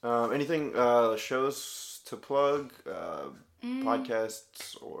 Anyways, anything shows to plug,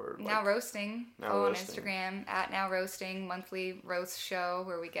 podcasts or Now Roasting. Now Follow Roasting. on Instagram @Now Roasting, monthly roast show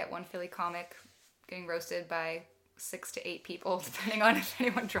where we get one Philly comic getting roasted by 6 to 8 people, depending on if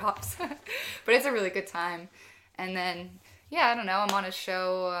anyone drops. But it's a really good time. And then, yeah, I don't know. I'm on a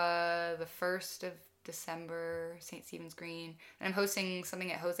show the 1st of December, St. Stephen's Green. And I'm hosting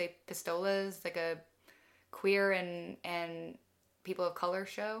something at Jose Pistola's, like a queer and people of color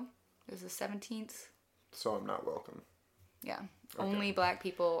show. It was the 17th. So I'm not welcome. Yeah. Okay. Only black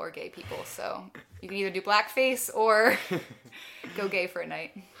people or gay people. So you can either do blackface or go gay for a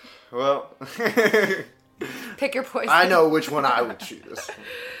night. Well... Pick your poison. I know which one I would choose.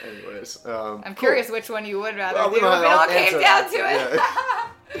 Anyways. I'm curious which one you would rather do if it all all came down to it.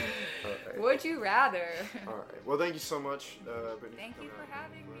 Yeah. Right. Would you rather? All right. Well, thank you so much. Brittany, Thank you for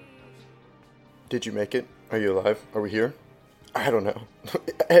having me. Did you make it? Are you alive? Are we here? I don't know.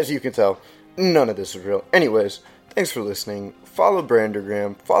 As you can tell, none of this is real. Anyways, thanks for listening. Follow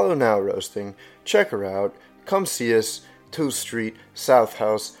Brandergram. Follow Now Roasting. Check her out. Come see us. 2th Street, South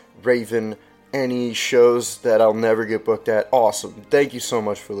House, Raven. Any shows that I'll never get booked at. Awesome. Thank you so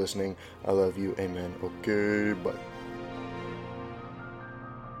much for listening. I love you. Amen. Okay, bye.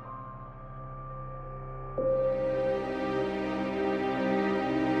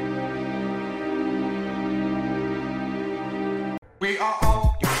 We are all